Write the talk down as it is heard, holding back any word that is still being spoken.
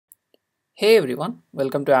Hey everyone,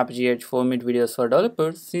 welcome to Apigee Edge 4-minute videos for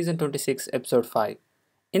developers, season 26, episode 5.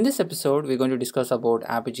 In this episode, we're going to discuss about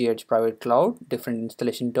Apigee Edge Private Cloud, different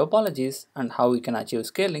installation topologies, and how you can achieve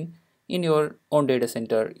scaling in your own data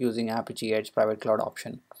center using Apigee Edge Private Cloud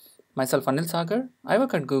option. Myself Anil Sagar, I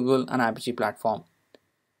work at Google and Apigee platform.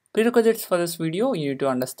 Prerequisites for this video, you need to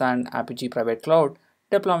understand Apigee Private Cloud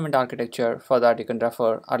deployment architecture. For that, you can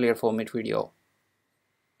refer earlier 4-minute video.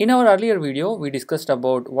 In our earlier video, we discussed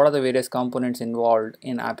about what are the various components involved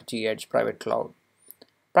in Apigee Edge Private Cloud.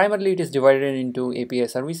 Primarily, it is divided into API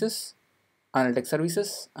services, analytics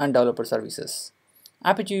services, and developer services.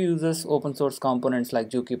 Apigee uses open source components like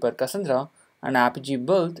Zookeeper, Cassandra, and Apigee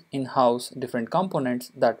built in-house different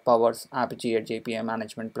components that powers Apigee Edge API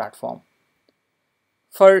management platform.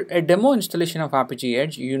 For a demo installation of Apigee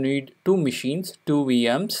Edge, you need two machines, two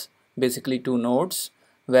VMs, basically two nodes,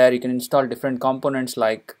 where you can install different components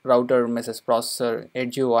like router, message processor,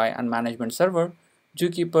 Edge UI, and management server,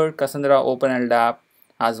 Zookeeper, Cassandra, OpenLDAP,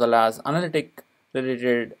 as well as analytic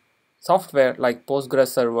related software like Postgres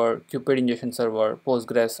server, Cupid ingestion server,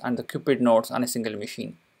 Postgres, and the Cupid nodes on a single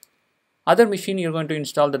machine. Other machine, you're going to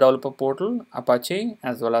install the developer portal, Apache,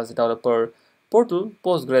 as well as the developer portal,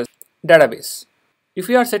 Postgres database. If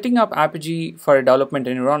you are setting up Apigee for a development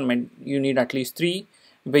environment, you need at least 3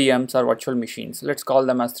 VMs or virtual machines. Let's call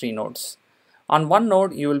them as 3 nodes. On one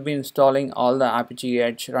node, you will be installing all the Apigee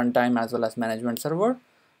Edge runtime as well as management server.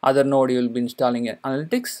 Other node, you will be installing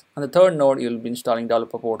analytics. And the third node, you will be installing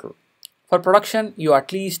developer portal. For production, you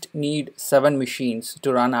at least need 7 machines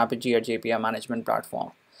to run Apigee Edge API management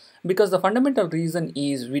platform. Because the fundamental reason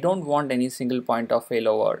is we don't want any single point of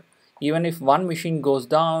failover. Even if one machine goes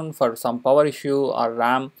down for some power issue or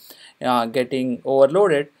RAM getting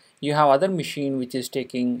overloaded, you have other machine which is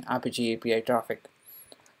taking Apigee API traffic.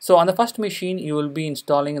 So on the first machine, you will be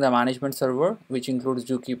installing the management server, which includes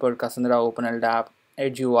Zookeeper, Cassandra, OpenLDAP,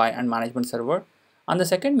 Edge UI, and management server. On the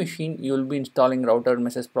second machine, you will be installing router,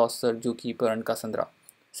 message processor, Zookeeper, and Cassandra.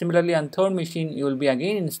 Similarly, on third machine, you will be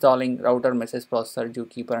again installing router, message processor,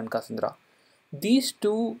 Zookeeper, and Cassandra. These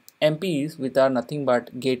two MPs, which are nothing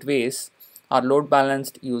but gateways, are load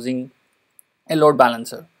balanced using a load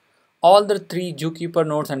balancer. All the 3 Zookeeper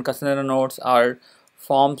nodes and Cassandra nodes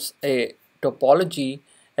forms a topology,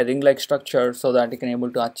 a ring-like structure, so that you can able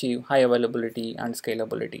to achieve high availability and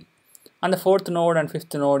scalability. On the 4th node and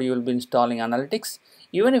 5th node, you will be installing analytics.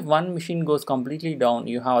 Even if one machine goes completely down,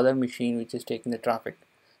 you have other machine which is taking the traffic.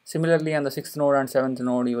 Similarly, on the 6th node and 7th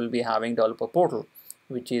node, you will be having developer portal,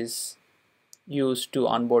 which is used to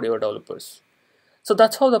onboard your developers. So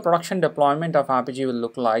that's how the production deployment of Apigee will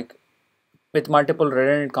look like, with multiple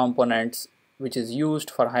redundant components which is used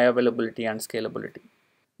for high availability and scalability.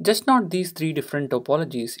 Just not these 3 different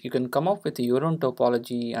topologies, you can come up with your own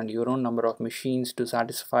topology and your own number of machines to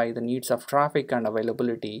satisfy the needs of traffic and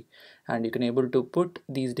availability, and you can able to put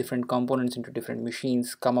these different components into different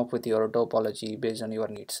machines, come up with your topology based on your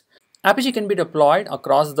needs. Apigee can be deployed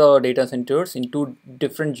across the data centers in 2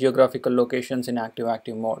 different geographical locations in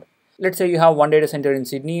active mode. Let's say you have one data center in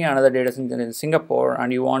Sydney, another data center in Singapore,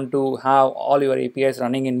 and you want to have all your APIs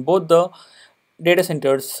running in both the data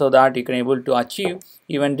centers so that you can able to achieve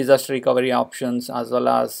even disaster recovery options as well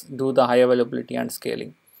as do the high availability and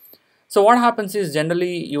scaling. So what happens is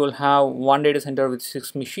generally you will have one data center with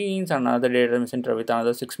 6 machines and another data center with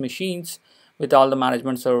another 6 machines with all the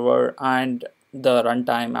management server and the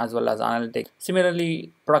runtime as well as analytics.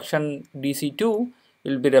 Similarly, production DC2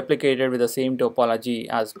 will be replicated with the same topology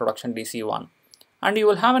as production DC1. And you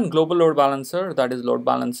will have a global load balancer that is load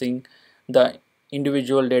balancing the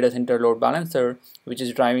individual data center load balancer, which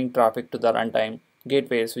is driving traffic to the runtime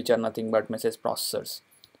gateways, which are nothing but message processors.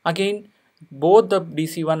 Again, both the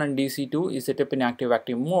DC1 and DC2 is set up in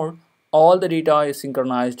active mode. All the data is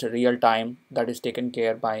synchronized real time, that is taken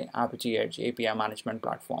care by Apigee Edge API management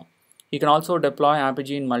platform. You can also deploy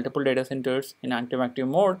Apigee in multiple data centers in active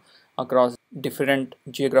mode across different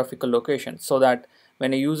geographical locations, so that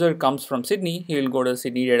when a user comes from Sydney, he will go to the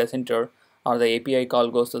Sydney data center, or the API call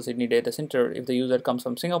goes to the Sydney data center. If the user comes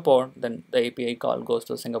from Singapore, then the API call goes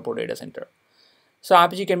to the Singapore data center. So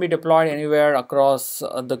Apigee can be deployed anywhere across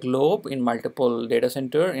the globe in multiple data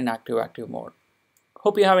center in active mode.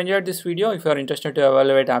 Hope you have enjoyed this video. If you are interested to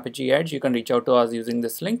evaluate Apigee Edge, you can reach out to us using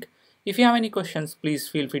this link. If you have any questions, please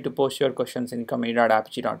feel free to post your questions in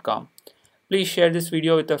community.apigee.com. Please share this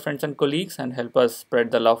video with your friends and colleagues and help us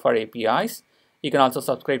spread the love for APIs. You can also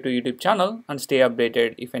subscribe to YouTube channel and stay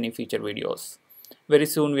updated if any future videos. Very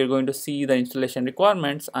soon we are going to see the installation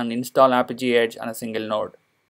requirements and install Apigee Edge on a single node.